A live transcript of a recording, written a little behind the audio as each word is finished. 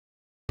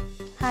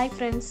Hi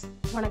friends,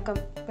 வணக்கம்.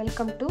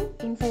 Welcome to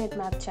Infinite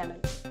Math Channel.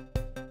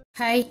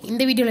 Hi,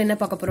 இந்த வீடியோல என்ன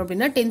பார்க்க போறோம்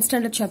அப்படினா 10th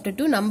Standard Chapter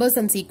 2 Numbers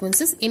and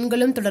Sequences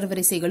எண்களும்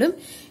தொடர்வரிசைகளும்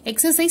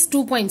Exercise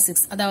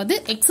 2.6 அதாவது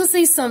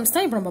Exercise Sums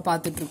தான் இப்போ நம்ம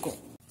பார்த்துட்டு இருக்கோம்.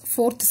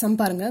 4th sum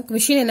பாருங்க.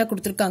 Question என்ன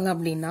கொடுத்திருக்காங்க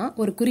அப்படினா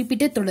ஒரு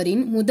குறிப்பிட்ட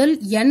தொடரின் முதல்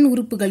n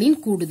உறுப்புகளின்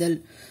கூடுதல்.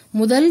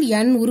 முதல்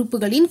n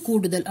உறுப்புகளின்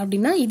கூடுதல்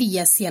அப்படினா இது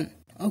Sn.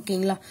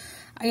 ஓகேங்களா?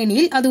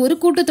 எனில் அது ஒரு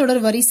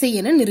கூட்டுத்தொடர் வரிசை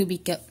என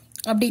நிரூபிக்க.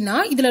 அப்படினா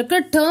இதுல இருக்க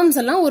டேர்ம்ஸ்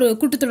எல்லாம் ஒரு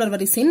கூட்டுத்தொடர்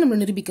வரிசைன்னு நம்ம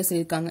நிரூபிக்க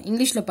சொல்லிருக்காங்க.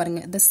 இங்கிலீஷ்ல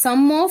பாருங்க. The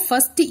sum of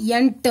first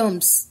n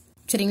terms.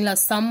 சரிங்களா?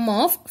 sum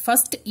of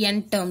first n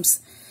terms.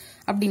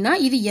 அப்படினா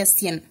இது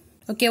Sn.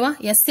 ஓகேவா?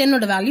 Sn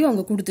ஓட வேல்யூ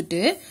அவங்க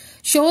கொடுத்துட்டு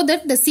show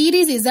that the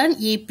series is an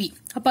AP.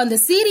 அப்ப அந்த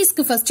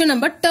சீரிஸ்க்கு ஃபர்ஸ்ட்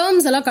நம்ம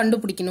டேர்ம்ஸ் எல்லாம்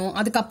கண்டுபிடிக்கணும்.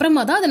 அதுக்கு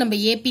அப்புறமா தான் அதை நம்ம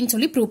APன்னு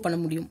சொல்லி ப்ரூவ் பண்ண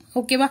முடியும்.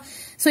 ஓகேவா?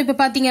 சோ இப்போ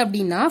பாத்தீங்க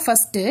அப்படினா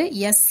first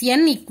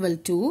Sn equal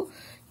to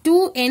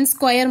 2n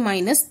square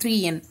minus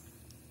 3n.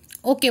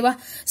 ஓகேவா?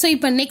 சோ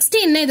இப்போ நெக்ஸ்ட்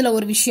என்ன இதுல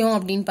ஒரு விஷயம்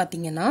அப்படின்னு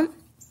பாத்தீங்கன்னா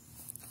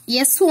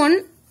S1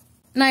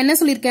 நான் என்ன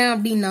சொல்லிருக்கேன்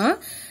அப்படின்னா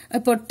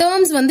இப்போ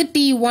டேர்ம்ஸ் வந்து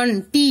T1,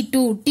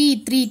 T2,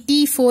 T3,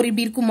 T4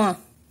 இப்படி இருக்குமா?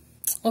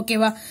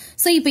 ஓகேவா?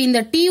 சோ இப்போ இந்த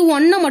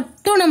T1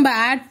 மட்டும் நம்ம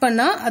ஆட்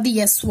பண்ணா அது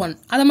S1.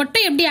 அதை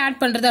மட்டும் எப்படி ஆட்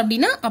பண்றது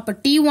அப்படின்னா அப்ப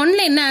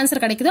T1ல என்ன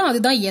ஆன்சர் கிடைக்குதோ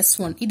அதுதான்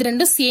S1. இது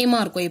ரெண்டும் சேமா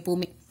இருக்கும்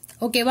எப்பவுமே.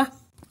 ஓகேவா?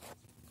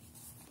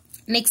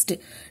 நெக்ஸ்ட்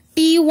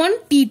T1,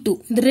 T2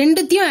 இது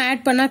ரெண்டுத்தையும்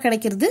ஆட் பண்ணா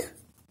கிடைக்கிறது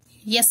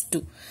S2.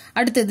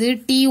 அடுத்தது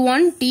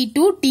T1,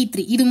 T2,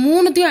 T3 இது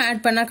மூணுத்தையும்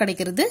ஆட் பண்ணா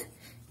கிடைக்கிறது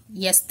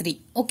S3.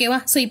 ஓகேவா?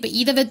 சோ இப்போ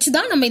இத வச்சு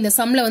தான் நம்ம இந்த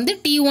சம்ல வந்து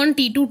T1,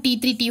 T2,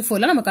 T3,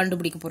 T4ல நம்ம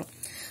கண்டுபிடிக்க போறோம்.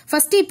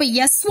 ஃபர்ஸ்ட் இப்போ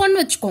S1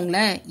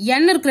 வெச்சுக்கோங்களேன்.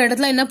 n இருக்கிற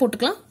இடத்துல என்ன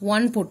போட்டுக்கலாம்?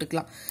 1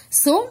 போட்டுக்கலாம்.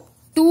 So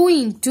 2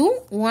 into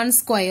 1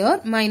 square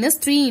minus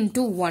 3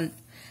 into 1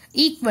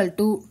 equal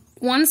to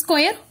 1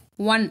 square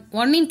 1.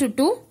 1 into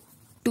 2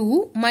 2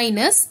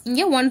 minus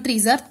இங்க 1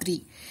 3s are 3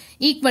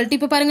 equal to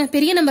இப்ப பாருங்க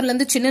பெரிய நம்பர்ல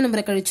இருந்து சின்ன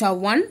நம்பரை கழிச்சா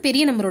 1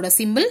 பெரிய நம்பரோட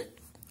சிம்பிள்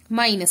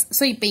மைனஸ்.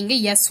 சோ இப்போ இங்க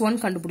S1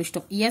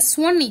 கண்டுபிடிச்சிட்டோம்.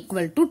 S1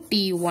 equal to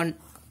T1.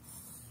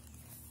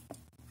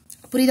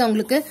 புரியுதா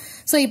உங்களுக்கு?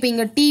 சோ இப்போ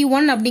இங்க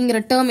T1 அப்படிங்கிற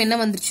டேர்ம் என்ன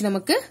வந்துருச்சு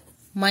நமக்கு?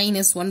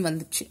 -1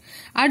 வந்துச்சு.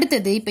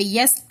 அடுத்தது இப்ப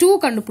S2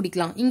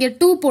 கண்டுபிடிக்கலாம். இங்க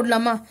 2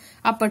 போடலாமா?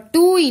 அப்ப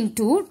 2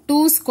 into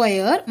 2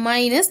 square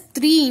minus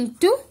 3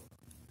 into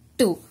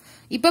 2.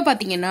 இப்ப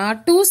பாத்தீங்கன்னா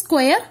 2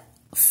 square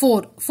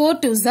 4. 4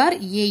 2s are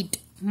 8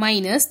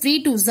 minus 3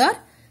 2s are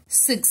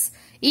 6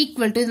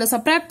 equal to இதுல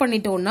subtract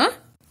பண்ணிட்டோம்னா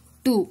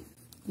 2.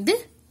 இது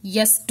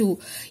S2.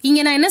 இங்க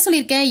நான் என்ன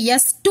சொல்லிருக்கேன்?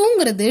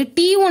 S2ங்கிறது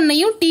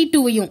T1ஐயும்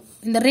T2ஐயும்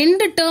இந்த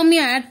ரெண்டு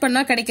டேர்மையும் ஆட்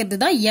பண்ணா கிடைக்கிறது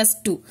தான்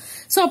S2.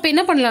 சோ அப்ப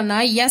என்ன பண்ணலாம்னா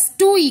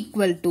S2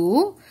 equal to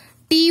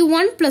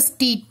T1 plus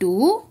T2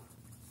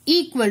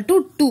 equal to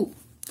 2.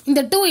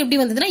 இந்த 2 எப்படி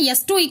வந்ததுன்னா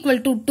S2 equal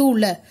to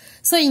 2ல.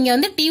 சோ இங்க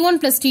வந்து T1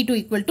 plus T2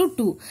 equal to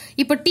 2.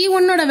 இப்ப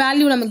T1 ஓட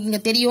வேல்யூ நமக்கு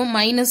இங்க தெரியும்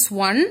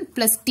 -1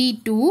 plus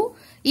T2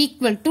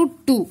 equal to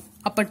 2.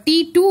 அப்ப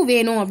T2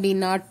 வேணும்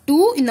அப்படின்னா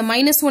 2 இந்த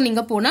 -1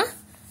 இங்க போனா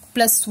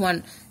 +1.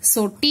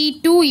 So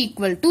T2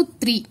 equal to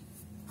 3.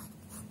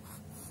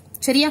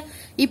 சரியா?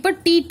 இப்ப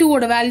T2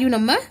 ஓட வேல்யூ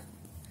நம்ம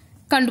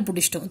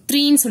கண்டுபிடிச்சிட்டோம்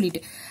 3ன்னு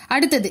சொல்லிட்டு.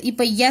 அடுத்தது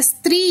இப்ப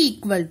S3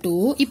 equal to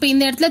இப்ப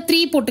இந்த இடத்துல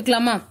 3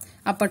 போட்டுக்கலாமா?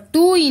 அப்ப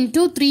 2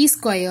 into 3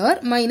 square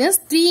minus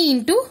 3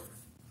 into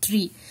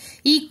 3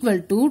 equal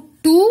to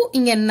 2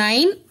 இங்க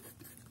 9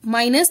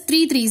 minus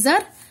 3 3s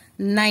are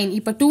 9.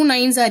 இப்ப 2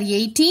 9s are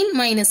 18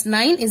 minus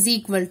 9 is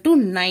equal to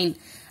 9.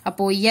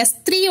 அப்போ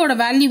S3 ஓட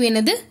வேல்யூ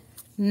என்னது?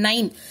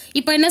 9.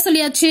 இப்ப என்ன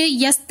சொல்லியாச்சு?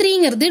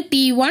 S3ங்கிறது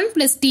T1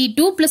 plus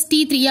T2 plus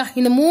T3யா?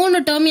 இந்த மூணு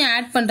டேர்மையும்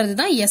ஆட் பண்றது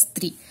தான்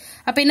S3.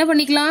 அப்ப என்ன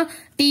பண்ணிக்கலாம்?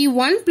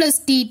 T1 plus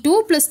T2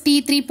 plus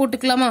T3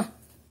 போட்டுக்கலாமா?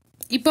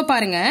 இப்ப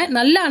பாருங்க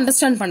நல்லா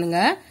அண்டர்ஸ்டாண்ட் பண்ணுங்க.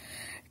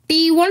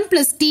 T1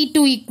 plus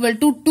T2 equal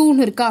to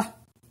 2ன்னு இருக்கா?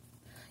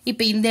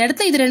 இப்ப இந்த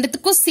இடத்துல இது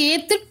ரெண்டுத்துக்கும்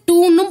சேர்த்து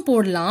 2ன்னு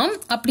போடலாம்.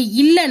 அப்படி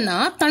இல்லன்னா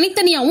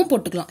தனித்தனியாவும்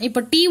போட்டுக்கலாம்.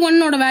 இப்ப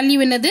T1 ஓட வேல்யூ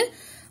என்னது?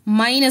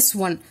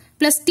 -1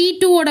 plus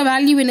T2 ஓட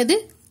வேல்யூ என்னது?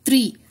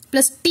 3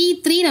 plus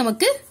T3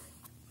 நமக்கு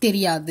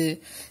தெரியாது.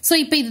 சோ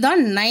இப்ப இதுதான்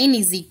 9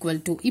 is equal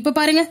to. இப்ப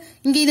பாருங்க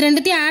இங்க இது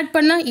ரெண்டுத்தையும் ஆட்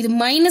பண்ணா இது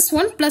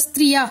 -1 plus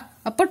 3யா?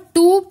 அப்ப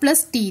 2 plus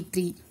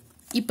T3.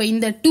 இப்ப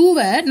இந்த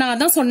 2வை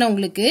நான் தான் சொன்னேன்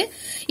உங்களுக்கு.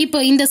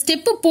 இப்ப இந்த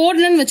ஸ்டெப்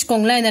போடலன்னு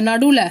வச்சுக்கோங்களேன் இந்த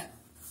நடுவுல.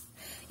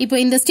 இப்ப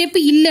இந்த ஸ்டெப்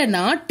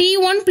இல்லனா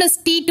T1 plus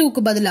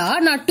T2க்கு பதிலா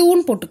நான்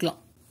 2ன்னு போட்டுக்கலாம்.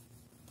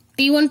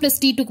 T1 plus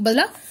T2க்கு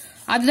பதிலா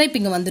அதுதான் இப்ப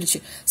இங்க வந்துருச்சு.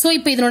 சோ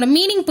இப்ப இதனோட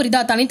மீனிங் புரியுதா?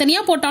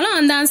 தனித்தனியா போட்டாலும்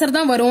அந்த ஆன்சர்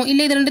தான் வரும்.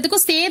 இல்ல இது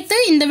ரெண்டுத்துக்கும் சேர்த்து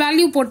இந்த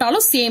வேல்யூ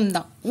போட்டாலும் சேம்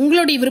தான்.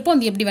 உங்களுடைய விருப்பம்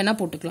அது எப்படி வேணா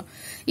போட்டுக்கலாம்.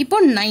 இப்போ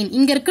 9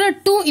 இங்க இருக்கிற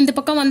 2 இந்த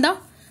பக்கம் வந்தா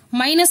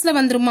மைனஸ்ல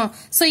வந்துருமா?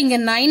 சோ இங்க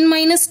 9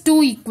 minus 2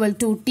 equal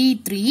to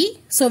T3.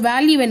 So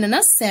value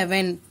என்னன்னா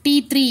 7.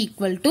 T3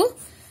 equal to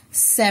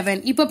 7.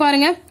 இப்ப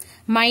பாருங்க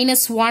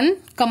 -1,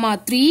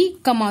 3,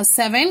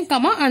 7,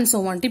 and so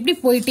on. இப்படி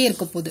போயிட்டே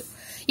இருக்க போகுது.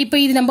 இப்ப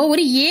இது நம்ம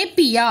ஒரு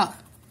APயா?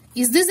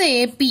 Is this a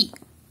AP?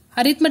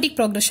 Arithmetic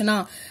Progression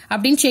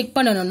அப்படின்னு செக்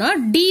பண்ணணும்னா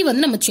D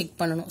வந்து நம்ம செக்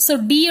பண்ணணும். சோ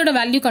D யோட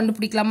value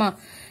கண்டுபிடிக்கலாமா?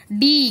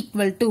 D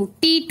equal to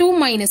T2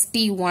 minus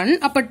T1.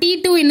 அப்ப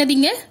T2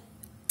 என்னதுங்க?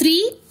 3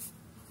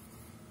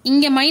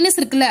 இங்க மைனஸ்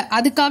இருக்குல்ல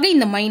அதுக்காக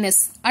இந்த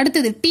மைனஸ்.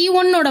 அடுத்தது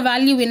t1 ஓட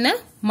வேல்யூ என்ன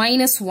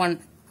 -1.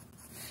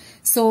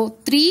 so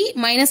 3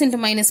 minus into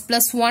minus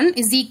plus 1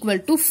 is equal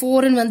to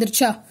 4 ன்னு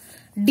வந்துருச்சா.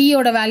 d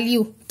ஓட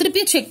வேல்யூ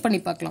திருப்பி செக் பண்ணி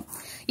பார்க்கலாம்.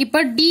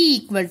 இப்ப d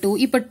equal to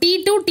இப்ப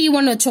t2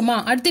 t1 வச்சோமா,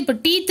 அடுத்து இப்ப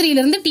t3 ல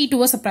இருந்து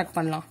t2 சப்ட்ராக்ட்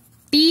பண்ணலாம்.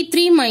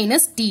 t3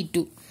 minus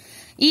t2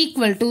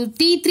 equal to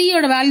t3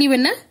 ஓட வேல்யூ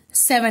என்ன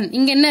 7.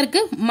 இங்க என்ன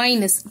இருக்கு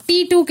மைனஸ்,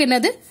 t2 க்கு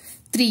என்னது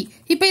 3.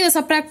 இப்ப இத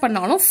சப்ட்ராக்ட்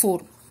பண்ணாலும் 4.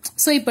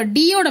 சோ இப்ப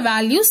d ஓட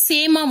வேல்யூ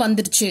சேமா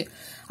வந்துருச்சு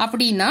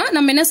அப்படினா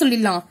நம்ம என்ன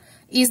சொல்லிடலாம்,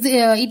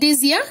 it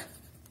is a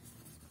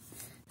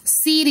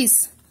series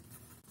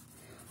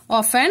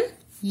of an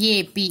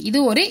AP. இது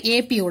ஒரு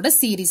AP ஓட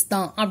சீரிஸ்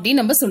தான் அப்படி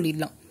நம்ம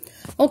சொல்லிடலாம்.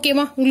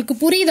 ஓகேவா, உங்களுக்கு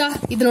புரியுதா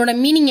இதனோட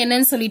மீனிங்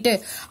என்னன்னு சொல்லிட்டு?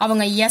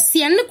 அவங்க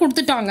SN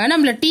கொடுத்துட்டாங்க,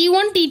 நம்மள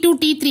T1 T2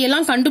 T3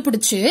 எல்லாம்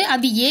கண்டுபிடிச்சு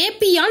அது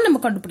AP ஆன்னு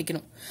நம்ம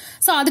கண்டுபிடிக்கணும்.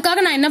 சோ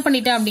அதுக்காக நான் என்ன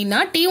பண்ணிட்டேன் அப்படின்னா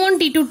T1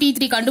 T2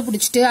 T3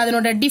 கண்டுபிடிச்சிட்டு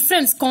அதனோட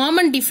டிஃபரன்ஸ்,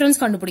 காமன்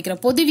டிஃபரன்ஸ்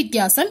கண்டுபிடிக்கிறேன். பொது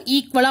வித்தியாசம்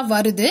ஈக்குவலா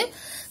வருது.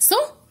 சோ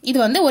இது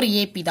வந்து ஒரு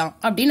AP தான்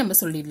அப்படின்னு நம்ம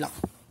சொல்லிடலாம்.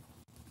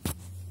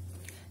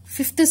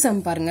 5th sum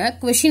பாருங்க.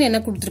 क्वेश्चन என்ன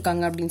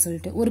கொடுத்திருக்காங்க அப்படின்னு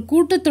சொல்லிட்டு, ஒரு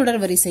கூட்டுத்தொடர்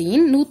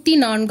வரிசையின்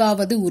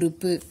 104வது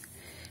உறுப்பு,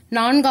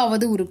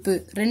 4வது உறுப்பு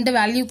ரெண்டு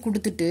வேல்யூ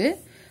கொடுத்துட்டு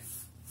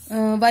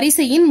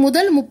வரிசையின்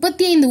முதல்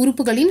 35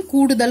 உறுப்புகளின்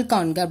கூடுதல்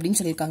காண்க அப்படின்னு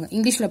சொல்லியிருக்காங்க.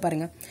 இங்கிலீஷ்ல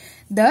பாருங்க.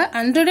 the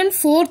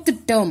 104th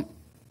term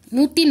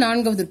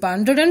 104வது உறுப்பு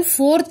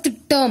 104th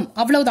term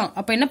அவ்வளவுதான்.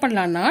 அப்ப என்ன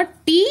பண்ணலாம்னா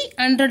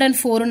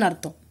t104 ன்னு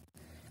அர்த்தம்.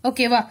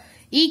 ஓகேவா,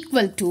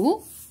 ஈக்குவல் டு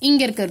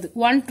இங்க இருக்கிறது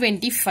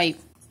 125.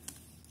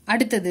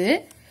 அடுத்தது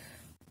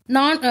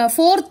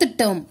 4th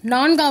term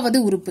 4வது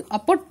உறுப்பு,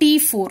 அப்போ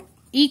t4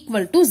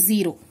 equal to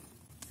 0.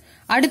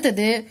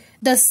 அடுத்தது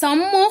the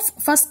sum of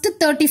first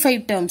 35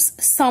 terms,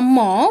 sum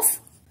of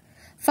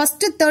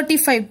first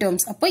 35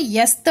 terms, அப்போ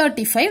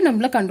S35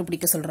 நம்மள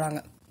கண்டுபிடிக்க சொல்றாங்க.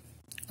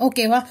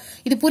 ஓகேவா,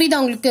 இது புரியுதா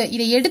உங்களுக்கு?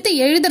 இதை எடுத்து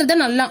எழுதுறத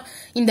நல்லா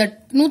இந்த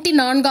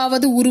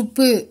 104வது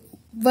உறுப்பு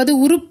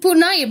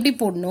உறுப்புனா எப்படி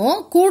போடணும்,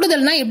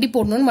 கூடுதல்னா எப்படி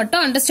போடணும்னு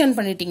மட்டும் அண்டர்ஸ்டாண்ட்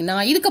பண்ணிட்டீங்கன்னா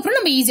இதுக்கப்புறம்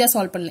நம்ம ஈஸியா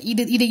சால்வ் பண்ணலாம்.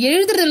 இது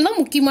எழுதுறதுல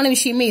தான் முக்கியமான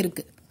விஷயமே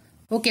இருக்கு.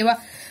 ஓகேவா,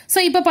 சோ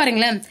இப்ப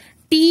பாருங்களேன்,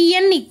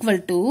 tn equal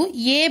to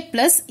a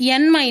plus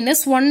n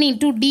minus 1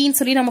 into d ன்னு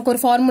சொல்லி நமக்கு ஒரு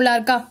ஃபார்முலா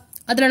இருக்கா,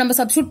 அதுல நம்ம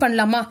சப்ஸ்டிட்யூட்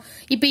பண்ணலாமா?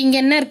 இப்ப இங்க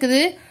என்ன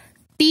இருக்குது,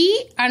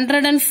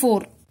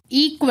 t104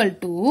 equal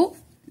to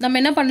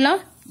நம்ம என்ன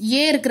பண்ணலாம்,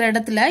 a இருக்கிற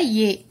இடத்துல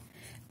a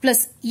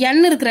plus n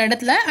இருக்கிற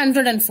இடத்துல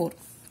 104.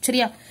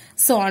 சரியா,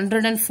 so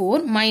 104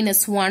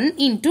 minus 1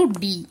 into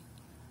d.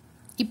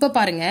 இப்ப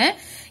பாருங்க,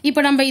 இப்ப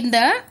நம்ம இந்த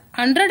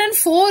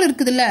 104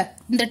 இருக்குதுல்ல,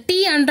 இந்த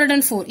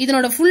t104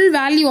 இதனோட ஃபுல்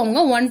வேல்யூ அவங்க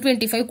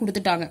 125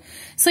 கொடுத்துட்டாங்க.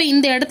 சோ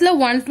இந்த இடத்துல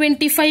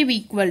 125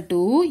 ஈக்குவல்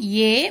டு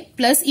a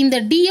பிளஸ்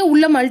இந்த d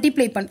உள்ள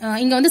மல்டிப்ளை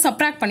இங்க வந்து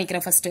சப்ட்ராக்ட்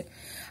பண்ணிக்கிறேன். ஃபர்ஸ்ட்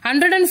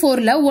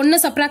 104ல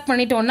 1 சப்ட்ராக்ட்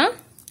பண்ணிட்டோம்னா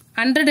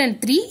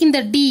 103, இந்த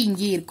d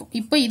இங்கே இருக்கும்.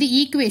 இப்போ இது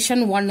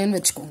ஈக்குவேஷன் 1 ன்னு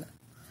வெச்சுக்கோங்க.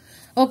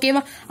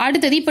 ஓகேவா,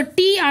 அடுத்தது இப்ப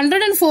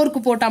t104க்கு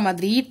போட்ட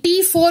மாதிரி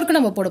t4க்கு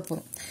நம்ம போட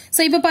போறோம்.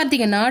 சோ இப்ப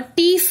பாத்தீங்கன்னா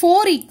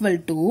t4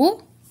 ஈக்குவல் டு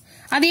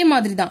அதே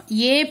மாதிரி தான்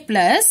a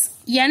பிளஸ்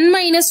n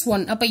மைனஸ்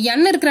 1. அப்ப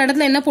n இருக்கிற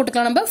இடத்துல என்ன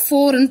போட்டுக்கலாம், நம்ம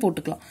 4 ன்னு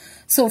போட்டுக்கலாம்.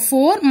 So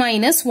 4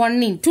 minus 1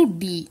 into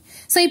d.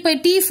 So இப்ப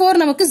t4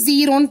 நமக்கு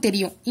 0 ன்னு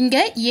தெரியும். இங்க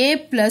a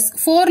பிளஸ்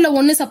 4ல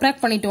 1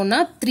 சப்ட்ராக்ட் பண்ணிட்டோம்னா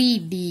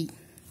 3d.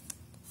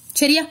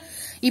 சரியா,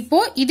 இப்போ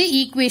இது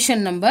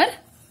ஈக்குவேஷன் நம்பர்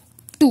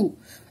 2.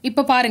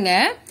 இப்ப பாருங்க,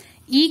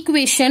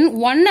 ஈக்குவேஷன்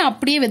 1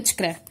 அப்படியே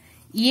வச்சுக்கிறேன்.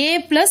 a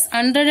plus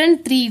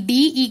 103d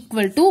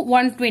equal to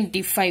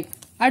 125.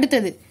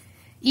 அடுத்தது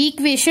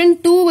ஈக்குவேஷன்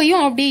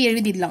 2வையும் அப்படியே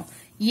எழுதிடலாம்.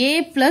 a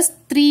plus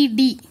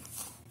 3d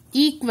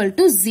equal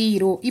to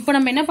 0. இப்போ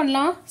நம்ம என்ன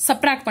பண்ணலாம்,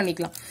 சப்ட்ராக்ட்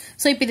பண்ணிக்கலாம்.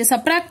 சோ இப்போ இதை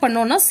சப்ட்ராக்ட்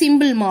பண்ணோம்னா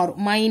சிம்பிள்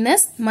மாறும்,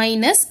 மைனஸ்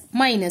மைனஸ்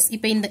மைனஸ்.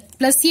 இப்போ இந்த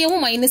பிளஸ்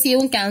ஏவும் மைனஸ்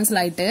ஏவும்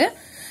கேன்சல் ஆயிட்டு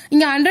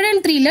இங்க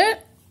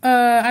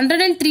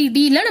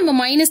 103d நம்ம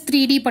மைனஸ்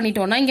 3d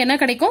பண்ணிட்டோம்னா இங்க என்ன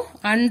கிடைக்கும்,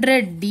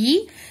 100d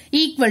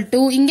ஈக்குவல்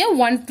டு இங்க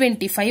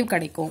 125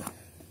 கிடைக்கும்.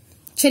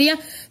 சரியா,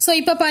 சோ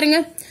இப்ப பாருங்க,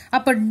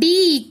 அப்ப d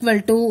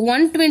ஈக்குவல் டு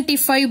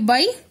 125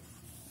 by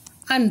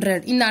 100.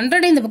 இந்த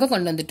 100 இந்த பக்கம்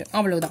கொண்டு வந்துட்டோம்,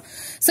 அவ்வளவுதான்.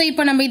 சோ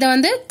இப்போ நம்ம இதை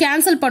வந்து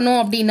கேன்சல் பண்ணோம்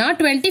அப்படின்னா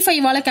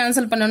 25ஆல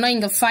கேன்சல் பண்ணோம்னா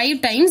இங்க 5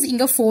 டைம்ஸ்,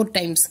 இங்க 4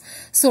 times.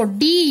 So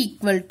d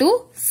equal to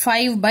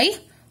 5 by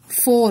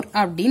 4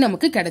 அப்படி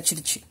நமக்கு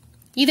கிடைச்சிருச்சு.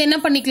 இது என்ன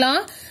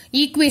பண்ணிக்கலாம்,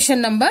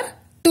 ஈக்குவேஷன் நம்பர்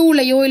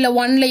 2லயோ இல்ல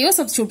 1லயோ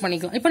சப்ஸ்டிட்யூட்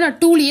பண்ணிக்கலாம். இப்போ நான்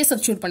 2லயே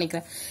சப்ஸ்டிட்யூட்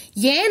பண்ணிக்கிறேன்.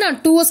 ஏன் நான்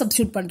 2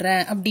 சப்ஸ்டிட்யூட்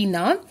பண்றேன்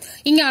அப்படின்னா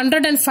இங்க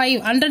 105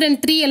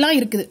 103 எல்லாம்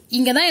இருக்குது.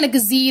 இங்கதான்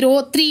எனக்கு 0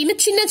 3ன்னு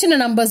சின்ன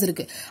சின்ன நம்பர்ஸ்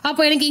இருக்கு.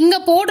 அப்போ எனக்கு இங்க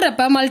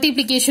போடுறப்ப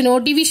மல்டிபிளிகேஷனோ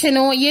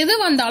டிவிஷனோ எது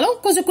வந்தாலும்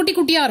கொஞ்சம் குட்டி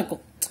குட்டியா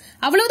இருக்கும்.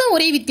 அவ்வளவுதான்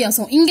ஒரே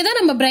வித்தியாசம். இங்கதான்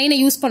நம்ம பிரெயினை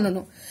யூஸ்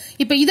பண்ணணும்.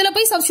 இப்ப இதுல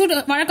போய்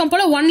சப்ஸ்டிட்யூட் வழக்கம்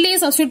போல 1லயே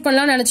சப்ஸ்டிட்யூட்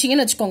பண்ணலாம்னு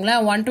நினைச்சீங்கன்னு வச்சுக்கோங்களேன்.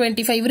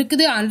 125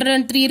 இருக்குது,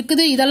 103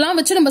 இருக்குது, இதெல்லாம்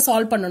வச்சு நம்ம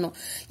சால்வ் பண்ணணும்.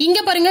 இங்க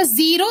பாருங்க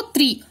 0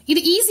 3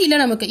 இது ஈஸி இல்ல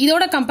நமக்கு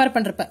இதோட கம்பேர்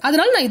பண்றப்ப,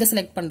 அதனால நான் இதை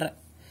செலக்ட் பண்றேன்.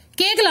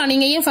 கேட்கலாம்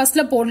நீங்க ஏன்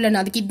ஃபர்ஸ்ட்ல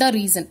போடலன்னு, அதுக்கு இதுதான்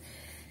ரீசன்.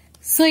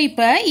 சோ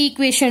இப்ப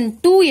ஈக்குவேஷன்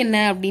 2 என்ன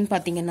அப்படின்னு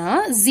பாத்தீங்கன்னா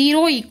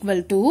 0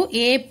 equal to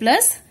a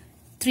plus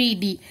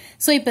 3d.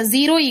 So இப்ப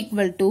 0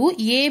 equal to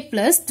a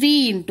plus 3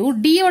 into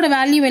d யோட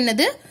வேல்யூ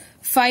என்னது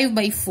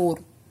 5/4.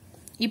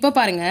 இப்ப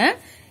பாருங்க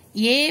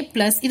a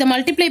plus இத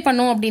மல்டிப்ளை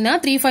பண்ணோம் அப்படின்னா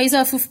 3 5s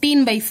are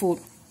 15/4.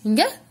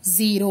 இங்க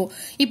 0.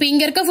 இப்ப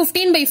இங்க இருக்க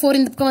 15/4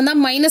 இந்த வந்தா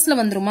மைனஸ்ல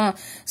வந்துருமா?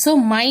 So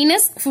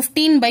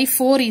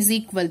 -15/4 is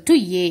equal to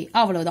a.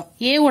 அவ்வளவுதான்.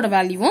 a ஓட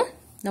வேல்யூவும்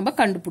நம்ம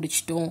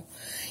கண்டுபிடிச்சிட்டோம்.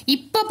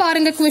 இப்ப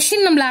பாருங்க क्वेश्चन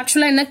நம்மள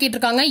ஆக்சுவலா என்ன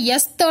கேட்டிருக்காங்க?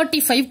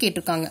 S35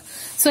 கேட்டிருக்காங்க.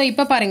 சோ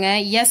இப்ப பாருங்க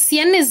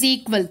Sn is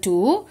equal to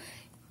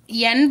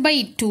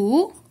n/2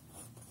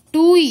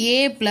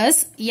 2a plus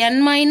n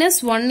minus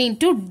 1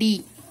 into d.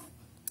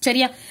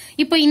 சரியா?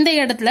 இப்ப இந்த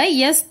இடத்துல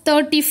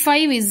S35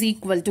 is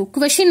equal to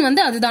question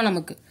வந்து அதுதான்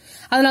நமக்கு.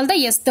 அதனால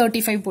தான்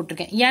S35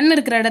 போட்டிருக்கேன். n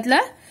இருக்கிற இடத்துல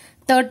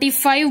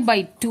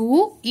 35/2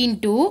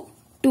 into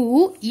 2,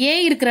 a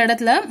இருக்கிற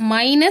இடத்துல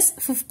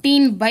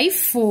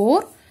 -15/4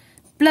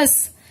 plus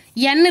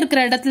n இருக்கிற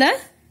இடத்துல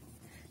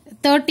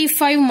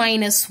 35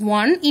 minus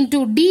 1 into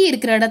d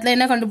இருக்கிற இடத்துல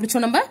என்ன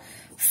கண்டுபிடிச்சோம் நம்ம?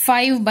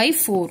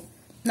 5/4.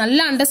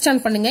 நல்லா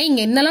அண்டர்ஸ்டாண்ட் பண்ணுங்க. இங்க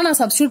என்னெல்லாம் நான்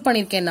substitute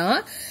பண்ணிருக்கேன்னா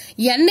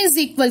n is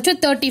equal to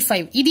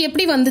 35. இது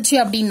எப்படி வந்துச்சு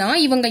அப்படின்னா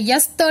இவங்க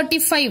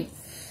S35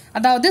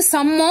 அதாவது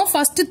sum of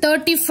first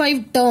 35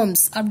 terms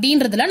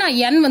அப்படின்றதுல நான்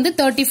n வந்து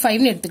 35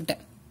 னு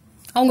எடுத்துக்கிட்டேன்.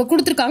 அவங்க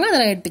கொடுத்திருக்காங்க அதை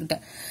நான்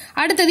எடுத்துக்கிட்டேன்.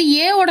 அடுத்தது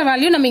a ஓட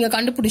வேல்யூ நம்ம இங்க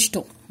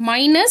கண்டுபிடிச்சிட்டோம்.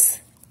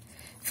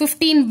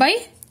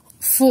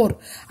 -15/4.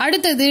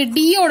 அடுத்தது d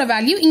ஓட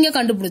வேல்யூ இங்க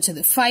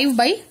கண்டுபிடிச்சது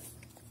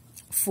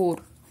 5/4.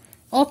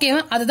 ஓகேவா?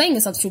 அதுதான்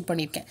இங்க சப்ஸ்டிட்யூட்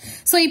பண்ணிருக்கேன்.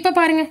 சோ இப்ப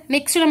பாருங்க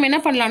நெக்ஸ்ட் நம்ம என்ன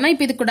பண்ணலாம்னா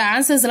இப்ப இதுக்கூட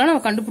ஆன்சர்ஸ் எல்லாம்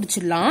நம்ம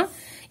கண்டுபிடிச்சிடலாம்.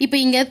 இப்ப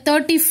இங்க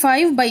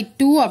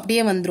 35/2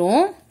 அப்படியே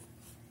வந்துரும்.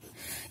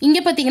 இங்க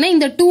பாத்தீங்கன்னா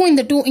இந்த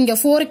 2 இங்க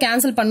 4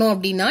 கேன்சல் பண்ணோம்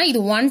அப்படின்னா இது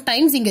 1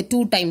 டைம்ஸ் இங்க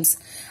 2 டைம்ஸ்.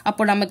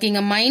 அப்போ நமக்கு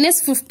இங்க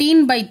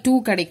 -15/2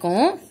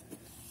 கிடைக்கும்.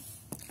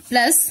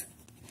 பிளஸ்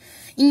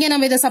இங்க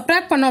நம்ம இதை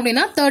சப்ட்ராக்ட் பண்ணோம்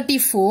அப்படின்னா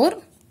 34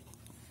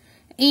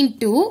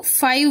 into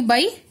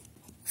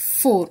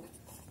 5/4.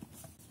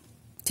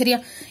 சரியா?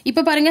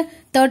 இப்ப பாருங்க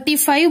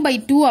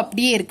 35/2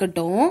 அப்படியே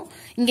இருக்கட்டும்.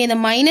 இங்க இந்த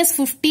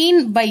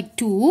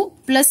 -15/2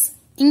 பிளஸ்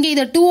இங்க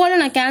இத 2 ஆல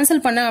நான்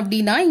கேன்சல் பண்ண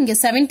அப்படின்னா இங்க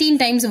 17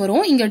 டைம்ஸ்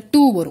வரும், இங்க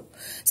 2 வரும்.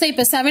 சோ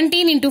இப்ப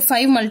 17 into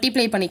 5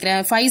 மல்டிப்ளை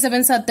பண்ணிக்கிறேன். 5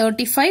 7s are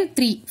 35,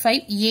 3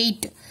 5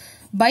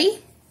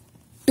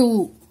 8/2.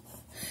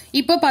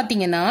 இப்ப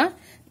பாத்தீங்கன்னா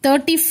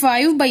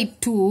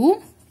 35/2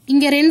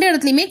 இங்க ரெண்டு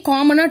இடத்துலயுமே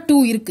காமனா 2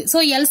 இருக்கு. சோ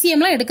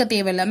எல்சிஎம்லாம் எடுக்க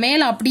தேவையில்லை.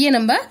 மேல அப்படியே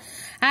நம்ம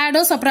ஆடோ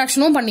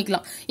சப்ராக்ஷனும்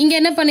பண்ணிக்கலாம். இங்க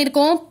என்ன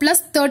பண்ணிருக்கோம்?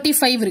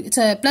 +35 இருக்கு,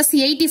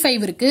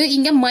 +85 இருக்கு,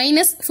 இங்க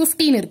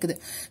 -15 இருக்குது.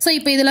 சோ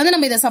இப்ப இதுல இருந்து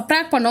நம்ம இதை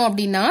சப்ராக்ட் பண்ணோம்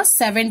அப்படின்னா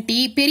 70.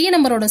 பெரிய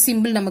நம்பரோட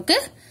சிம்பிள் நமக்கு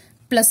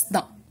பிளஸ்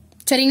தான்.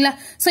 சரிங்களா?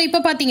 சோ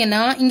இப்ப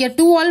பாத்தீங்கன்னா இங்க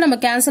 2 ஆல் நம்ம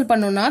கேன்சல்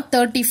பண்ணோம்னா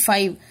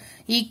 35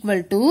 equal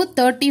to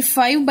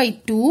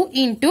 35/2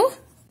 into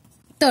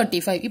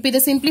 35. இப்ப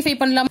இதை சிம்பிளிஃபை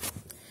பண்ணலாம்.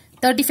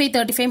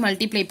 35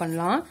 மல்டிப்ளை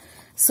பண்ணலாம்.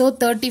 So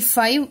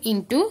 35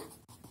 into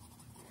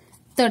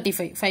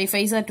 35. 5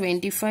 5s are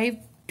 25,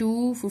 2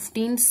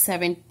 15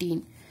 17,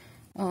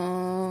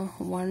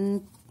 1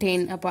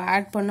 10. அப்போ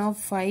ஆட் பண்ணா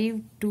 5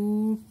 2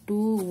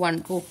 2 1.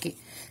 ஓகே.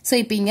 சோ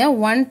இப்போ இங்க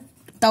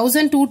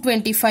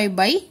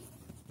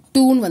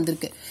 1225/2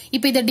 வந்திருக்கு.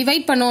 இப்போ இதை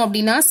டிவைட் பண்ணோம்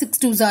அப்படின்னா 6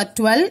 2s are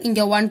 12,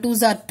 இங்க 1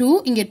 2s are 2,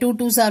 இங்க 2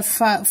 2s are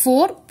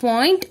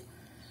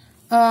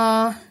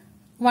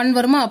 4.1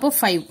 வருமா? அப்போ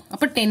 5,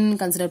 அப்போ 10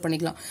 கன்சிடர்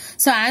பண்ணிக்கலாம்.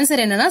 சோ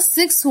ஆன்சர் என்னன்னா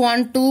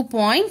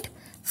 612.5.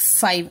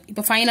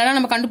 இப்ப ஃபைனலா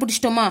நம்ம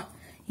கண்டுபிடிச்சிட்டோமா?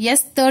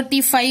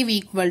 S35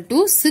 equal to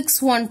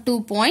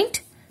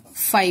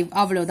 612.5.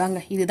 அவ்வளவுதாங்க.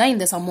 இதுதான்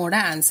இந்த சம்மோட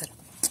ஆன்சர்.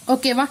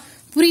 ஓகேவா?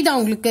 புரியுதா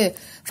உங்களுக்கு?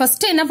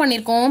 ஃபர்ஸ்ட் என்ன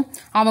பண்ணிருக்கோம்?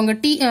 அவங்க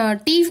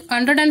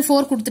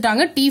T104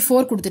 கொடுத்துட்டாங்க,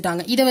 T4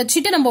 கொடுத்துட்டாங்க. இதை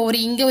வச்சுட்டு நம்ம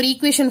இங்க ஒரு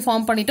ஈக்குவேஷன்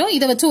ஃபார்ம் பண்ணிட்டோம்,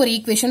 இதை வச்சு ஒரு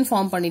ஈக்குவேஷன்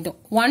ஃபார்ம் பண்ணிட்டோம்.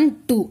 1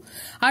 2.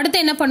 அடுத்து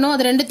என்ன பண்ணோம்?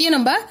 அது ரெண்டுத்தையும்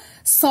நம்ம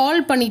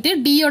சால்வ் பண்ணிட்டு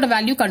D ஓட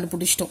வேல்யூ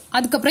கண்டுபிடிச்சிட்டோம்.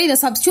 அதுக்கப்புறம் இதை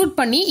சப்ஸ்டிட்யூட்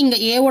பண்ணி இங்க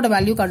A ஓட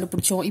வேல்யூ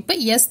கண்டுபிடிச்சோம். இப்ப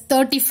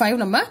S35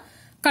 நம்ம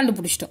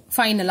கண்டுபிடிச்சிட்டோம்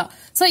ஃபைனலா.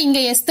 சோ இங்க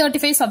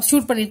S35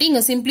 சப்ஸ்டிட்யூட் பண்ணிட்டு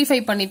இங்க சிம்பிளிஃபை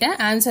பண்ணிட்டேன்.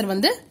 ஆன்சர்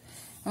வந்து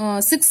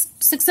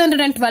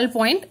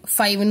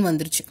 612.5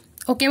 வந்துருச்சு.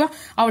 ஓகேவா?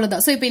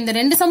 அவ்வளவுதான். சோ இப்போ இந்த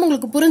ரெண்டு சம்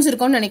உங்களுக்கு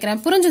புரிஞ்சிருக்கும்னு நினைக்கிறேன்.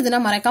 புரிஞ்சதுன்னா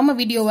மறக்காம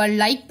வீடியோவை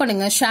லைக்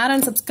பண்ணுங்க, ஷேர்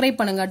அண்ட் சப்ஸ்கிரைப்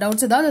பண்ணுங்க.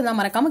 டவுட்ஸ் ஏதாவது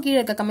மறக்காம கீழே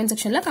இருக்க கமெண்ட்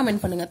செக்ஷன்ல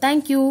கமெண்ட் பண்ணுங்க.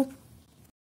 தேங்க்யூ.